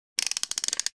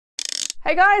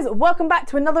Hey guys, welcome back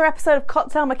to another episode of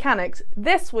Cocktail Mechanics.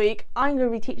 This week I'm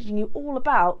going to be teaching you all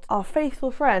about our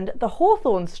faithful friend, the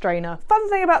Hawthorne strainer. Fun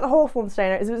thing about the Hawthorne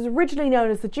strainer is it was originally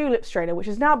known as the julep strainer, which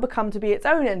has now become to be its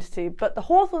own entity, but the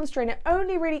Hawthorne strainer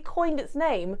only really coined its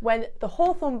name when the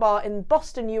Hawthorne bar in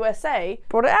Boston, USA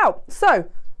brought it out. So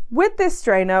with this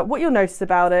strainer, what you'll notice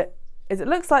about it is it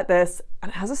looks like this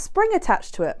and it has a spring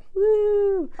attached to it.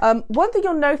 Woo! One thing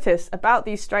you'll notice about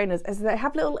these strainers is they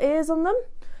have little ears on them.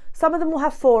 Some of them will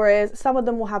have 4 ears, some of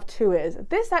them will have 2 ears.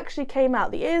 This actually came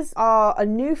out. The ears are a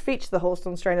new feature of the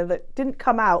Hawthorne strainer that didn't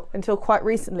come out until quite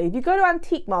recently. If you go to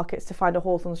antique markets to find a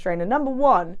Hawthorne strainer, number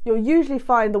one, you'll usually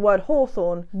find the word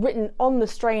Hawthorne written on the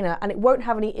strainer and it won't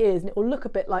have any ears and it will look a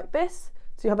bit like this.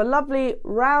 So you have a lovely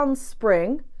round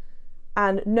spring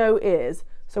and no ears.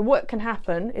 So what can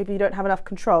happen if you don't have enough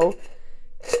control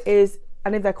is,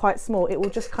 and if they're quite small, it will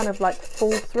just kind of like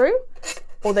fall through,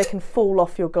 or they can fall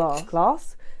off your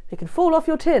glass. They can fall off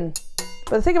your tin.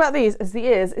 But the thing about these is the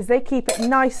ears is they keep it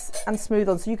nice and smooth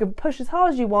on, so you can push as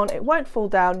hard as you want, it won't fall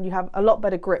down, and you have a lot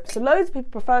better grip. So loads of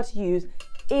people prefer to use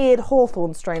eared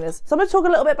Hawthorne strainers. So I'm going to talk a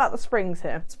little bit about the springs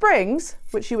here. Springs,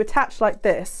 which you attach like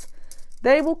this,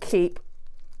 they will keep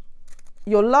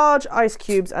your large ice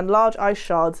cubes and large ice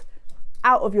shards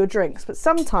out of your drinks, but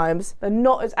sometimes they're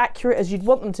not as accurate as you'd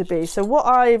want them to be. So what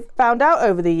I've found out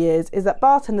over the years is that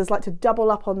bartenders like to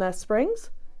double up on their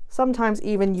springs, sometimes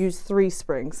even use 3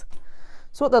 springs.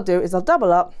 So what they'll do is they'll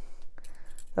double up,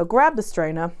 they'll grab the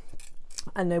strainer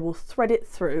and they will thread it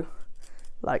through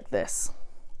like this.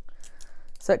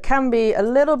 So it can be a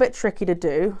little bit tricky to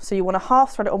do, so you want to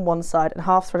half thread it on one side and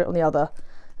half thread it on the other.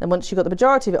 Then once you've got the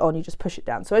majority of it on, you just push it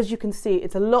down. So as you can see,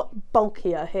 it's a lot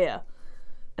bulkier here,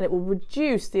 and it will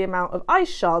reduce the amount of ice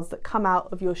shards that come out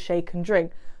of your shaken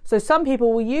drink. So some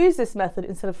people will use this method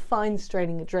instead of fine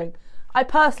straining a drink. I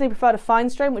personally prefer to fine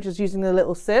strain, which is using the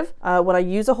little sieve. When I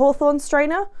use a Hawthorne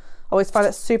strainer, I always find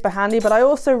it super handy, but I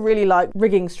also really like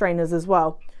rigging strainers as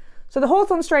well. So the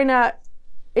Hawthorne strainer,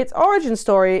 its origin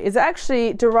story is it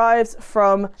actually derives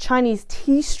from Chinese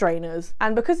tea strainers.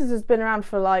 And because this has been around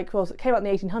for like, well, it came out in the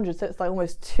 1800s, so it's like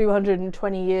almost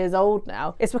 220 years old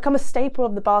now. It's become a staple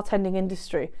of the bartending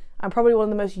industry and probably one of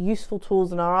the most useful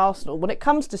tools in our arsenal. When it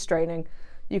comes to straining,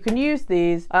 you can use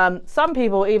these. Some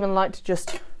people even like to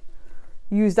just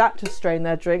use that to strain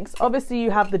their drinks. Obviously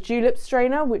you have the julep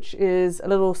strainer, which is a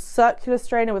little circular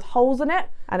strainer with holes in it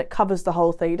and it covers the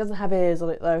whole thing. It doesn't have ears on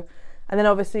it though. And then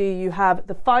obviously you have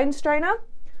the fine strainer,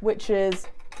 which is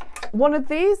one of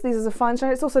these. These is a fine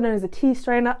strainer. It's also known as a tea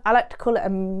strainer. I like to call it a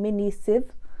mini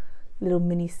sieve, little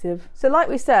mini sieve. So like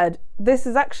we said, this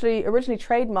is actually originally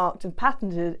trademarked and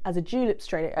patented as a julep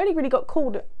strainer. It only really got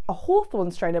called a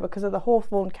Hawthorne strainer because of the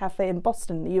Hawthorne Cafe in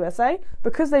Boston in the USA.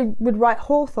 Because they would write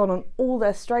Hawthorne on all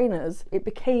their strainers, it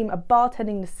became a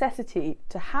bartending necessity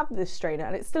to have this strainer,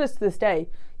 and it still is to this day.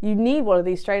 You need one of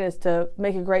these strainers to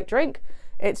make a great drink.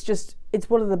 It's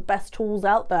one of the best tools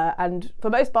out there, and for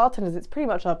most bartenders it's pretty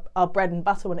much our bread and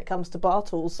butter when it comes to bar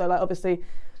tools. So like obviously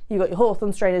you've got your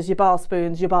Hawthorne strainers, your bar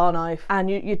spoons, your bar knife, and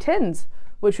your tins,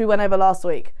 which we went over last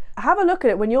week. Have a look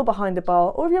at it when you're behind a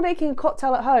bar, or if you're making a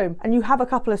cocktail at home and you have a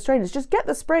couple of strainers, just get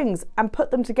the springs and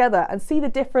put them together and see the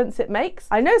difference it makes.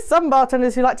 I know some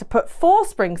bartenders who like to put 4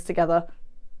 springs together.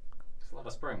 It's a lot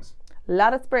of springs. A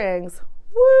lot of springs.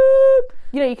 Woo!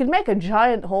 You know, you could make a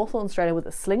giant Hawthorne strainer with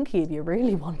a slinky if you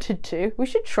really wanted to. We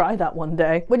should try that one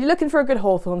day. When you're looking for a good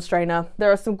Hawthorne strainer,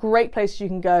 there are some great places you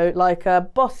can go, like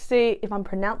Bossy, if I'm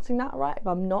pronouncing that right. If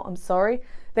I'm not, I'm sorry.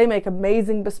 They make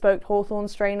amazing bespoke Hawthorne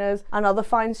strainers and other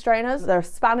fine strainers. They're a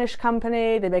Spanish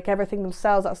company. They make everything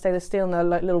themselves out of stainless steel in their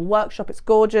like, little workshop. It's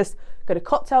gorgeous. Go to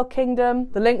Cocktail Kingdom.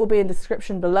 The link will be in the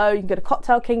description below. You can go to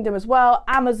Cocktail Kingdom as well,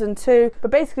 Amazon too.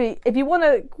 But basically, if you want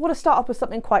to start off with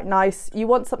something quite nice, you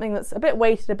want something that's a bit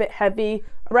weighted, a bit heavy,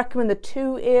 I recommend the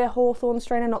 2-ear Hawthorne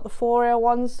strainer, not the 4-ear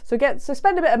ones. So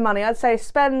spend a bit of money. I'd say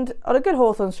spend on a good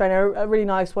Hawthorne strainer, a really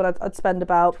nice one. I'd spend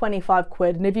about 25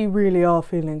 quid. And if you really are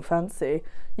feeling fancy,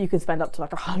 you can spend up to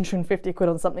like 150 quid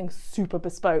on something super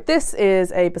bespoke. This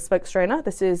is a bespoke strainer.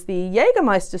 This is the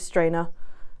Jägermeister strainer.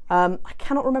 I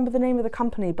cannot remember the name of the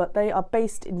company, but they are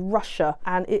based in Russia,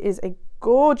 and it is a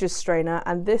gorgeous strainer.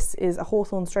 And this is a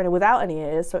Hawthorne strainer without any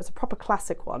ears, so it's a proper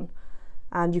classic one.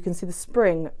 And you can see the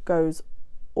spring goes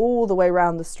all the way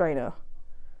around the strainer,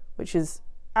 which is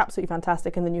absolutely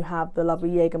fantastic. And then you have the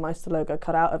lovely Jägermeister logo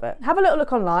cut out of it. Have a little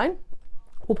look online.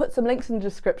 We'll put some links in the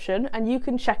description and you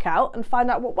can check out and find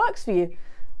out what works for you.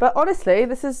 But honestly,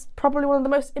 this is probably one of the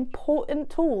most important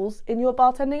tools in your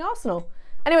bartending arsenal.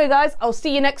 Anyway guys, I'll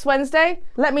see you next Wednesday.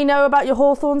 Let me know about your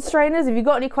Hawthorne strainers. If you've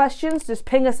got any questions, just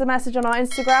ping us a message on our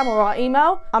Instagram or our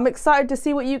email. I'm excited to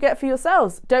see what you get for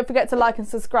yourselves. Don't forget to like and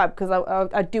subscribe because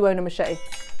I do own a machete.